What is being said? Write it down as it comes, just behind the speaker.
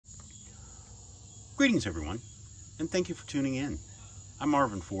Greetings everyone, and thank you for tuning in. I'm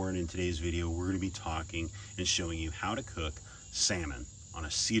Marvin Ford, and in today's video we're going to be talking and showing you how to cook salmon on a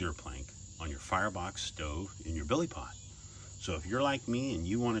cedar plank on your firebox stove in your billy pot. So if you're like me and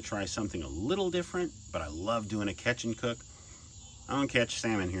you want to try something a little different, but I love doing a catch and cook, I don't catch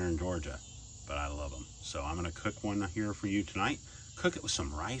salmon here in Georgia, but I love them. So I'm going to cook one here for you tonight, cook it with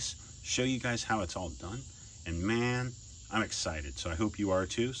some rice, show you guys how it's all done, and man, I'm excited. So I hope you are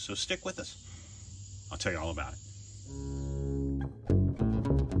too, so stick with us. I'll tell you all about it.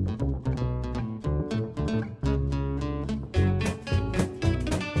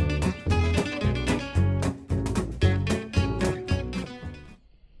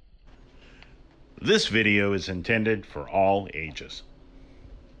 This video is intended for all ages.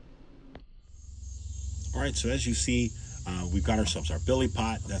 All right, so as you see, we've got ourselves our billy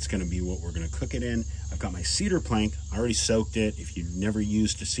pot. That's going to be what we're going to cook it in. I've got my cedar plank. I already soaked it. If you've never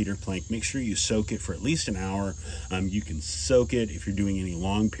used a cedar plank, make sure you soak it for at least an hour. You can soak it if you're doing any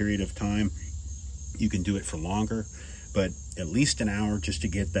long period of time. You can do it for longer, but at least an hour just to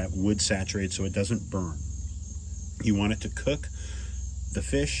get that wood saturated so it doesn't burn. You want it to cook the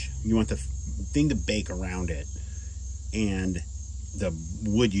fish. You want the thing to bake around it, and the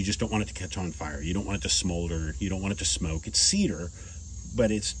wood, you just don't want it to catch on fire. You don't want it to smolder. You don't want it to smoke. It's cedar,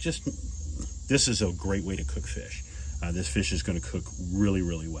 but it's just, this is a great way to cook fish. This fish is going to cook really,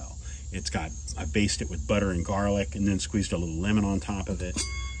 really well. It's got, I basted it with butter and garlic and then squeezed a little lemon on top of it.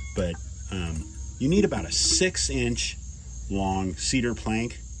 But you need about a 6-inch long cedar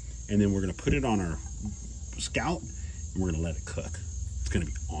plank, and then we're going to put it on our Scout and we're going to let it cook. It's going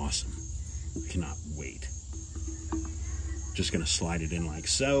to be awesome. I cannot wait. Just going to slide it in like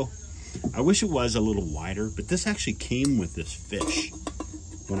so. I wish it was a little wider, but this actually came with this fish.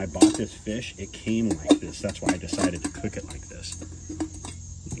 When I bought this fish, it came like this. That's why I decided to cook it like this.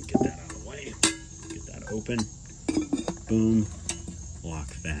 Get that out of the way. Get that open. Boom. Lock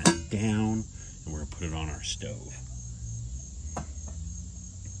that down. And we're going to put it on our stove.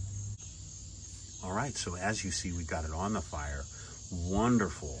 All right, so as you see, we got it on the fire.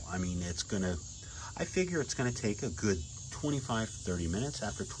 Wonderful. I mean, I figure it's going to take a good 25-30 minutes.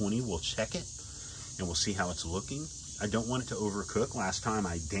 After 20, we'll check it and we'll see how it's looking. I don't want it to overcook. Last time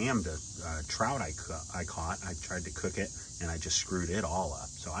I damned a trout I caught. I tried to cook it and I just screwed it all up.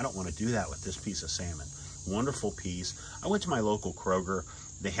 So I don't want to do that with this piece of salmon. Wonderful piece. I went to my local Kroger.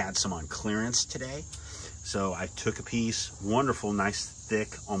 They had some on clearance today. So I took a piece, wonderful, nice,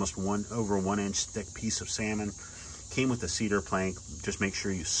 thick, almost over 1 inch thick piece of salmon. Came with a cedar plank. Just make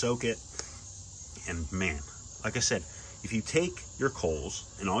sure you soak it. And man, like I said, if you take your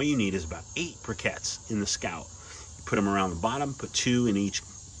coals, and all you need is about 8 briquettes in the Scout, you put them around the bottom, put 2 in each,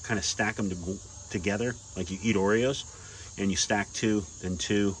 kind of stack them together like you eat Oreos, and you stack 2, then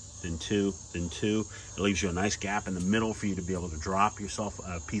 2, then 2, then 2. It leaves you a nice gap in the middle for you to be able to drop yourself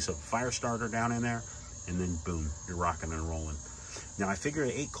a piece of fire starter down in there, and then boom, you're rocking and rolling. Now I figure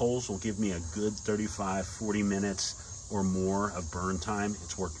 8 coals will give me a good 35-40 minutes or more of burn time.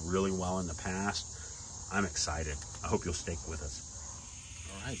 It's worked really well in the past. I'm excited. I hope you'll stick with us.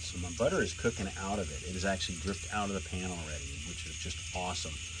 All right, so my butter is cooking out of it. It has actually dripped out of the pan already, which is just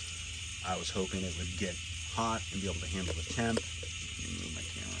awesome. I was hoping it would get hot and be able to handle the temp. Let me move my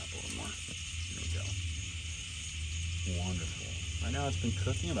camera up a little more. There we go. Wonderful. Right now it's been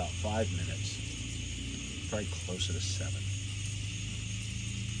cooking about 5 minutes. Probably closer to 7.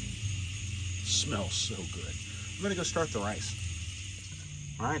 Smells so good. I'm gonna go start the rice.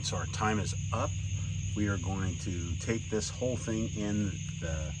 All right, so our time is up. We are going to take this whole thing in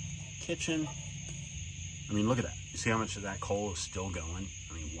the kitchen. I mean, look at that. You see how much of that coal is still going?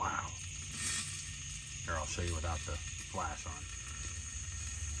 I mean, wow. Here, I'll show you without the flash on.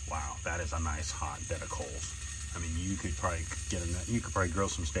 Wow, that is a nice hot bed of coals. I mean, you could probably grill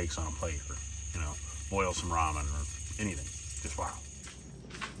some steaks on a plate, or, you know, boil some ramen or anything. Just wow.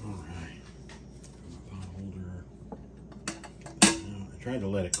 All right. Pot holder. I tried to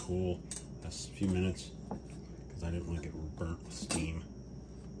let it cool a few minutes because I didn't want to get burnt with steam.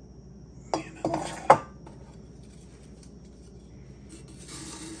 Man, that looks good.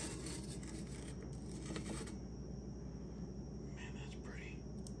 Man, that's pretty.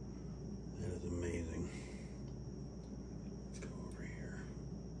 That is amazing. Let's go over here.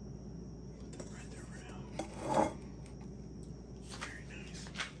 Put that right there for now. Very nice.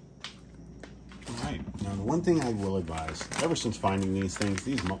 All right. Now, the one thing I will advise, ever since finding these things,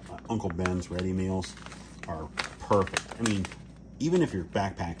 these Uncle Ben's ready meals are perfect. I mean, even if you're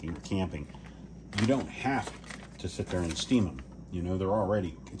backpacking or camping, you don't have to sit there and steam them. You know,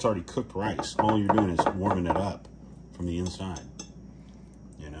 it's already cooked rice. All you're doing is warming it up from the inside.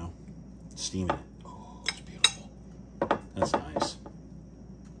 You know, steaming it. Oh, That's nice.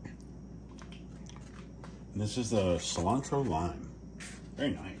 And this is the cilantro lime.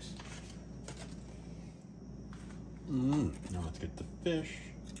 Very nice. Now let's get the fish.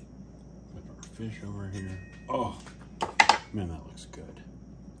 Put our fish over here. Oh, man, that looks good.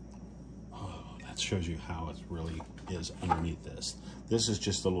 Oh, that shows you how it really is underneath this. This is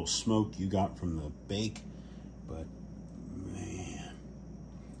just a little smoke you got from the bake, but man,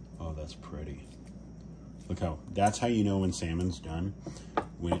 oh, that's pretty. Look how, that's how you know when salmon's done,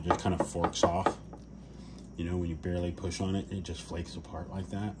 when it just kind of forks off. You know, when you barely push on it, it just flakes apart like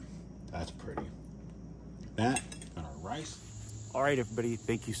that. That's pretty. That and our rice. All right, everybody,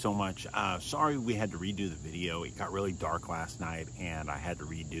 thank you so much. Sorry we had to redo the video. It got really dark last night and I had to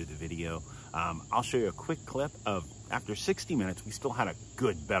redo the video. I'll show you a quick clip of after 60 minutes, we still had a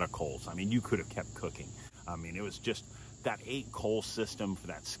good bed of coals. I mean, you could have kept cooking. I mean, it was just, that 8 coal system for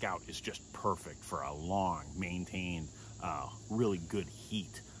that Scout is just perfect for a long, maintained, really good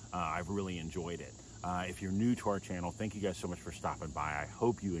heat. I've really enjoyed it. If you're new to our channel, thank you guys so much for stopping by. I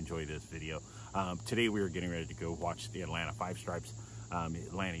hope you enjoy this video. Today we are getting ready to go watch the Atlanta Five Stripes,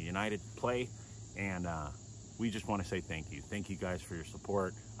 Atlanta United play, and we just want to say thank you. Thank you guys for your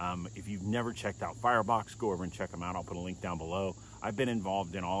support. If you've never checked out Firebox, go over and check them out. I'll put a link down below. I've been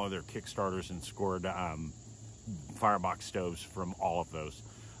involved in all of their Kickstarters and scored Firebox stoves from all of those.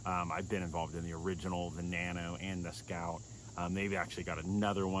 I've been involved in the original, the Nano, and the Scout. They've actually got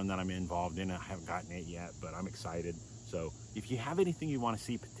another one that I'm involved in. I haven't gotten it yet, but I'm excited. So if you have anything you want to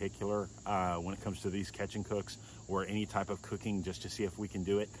see particular when it comes to these catch and cooks or any type of cooking, just to see if we can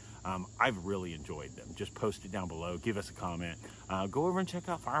do it, I've really enjoyed them. Just post it down below, give us a comment. Go over and check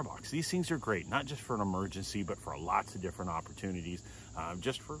out Firebox. These things are great, not just for an emergency, but for lots of different opportunities.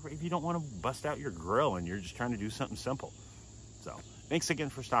 Just for if you don't want to bust out your grill and you're just trying to do something simple. So thanks again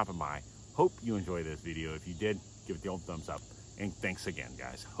for stopping by. Hope you enjoyed this video. If you did, give it the old thumbs up. And thanks again,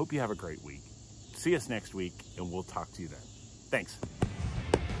 guys. Hope you have a great week. See us next week, and we'll talk to you then. Thanks.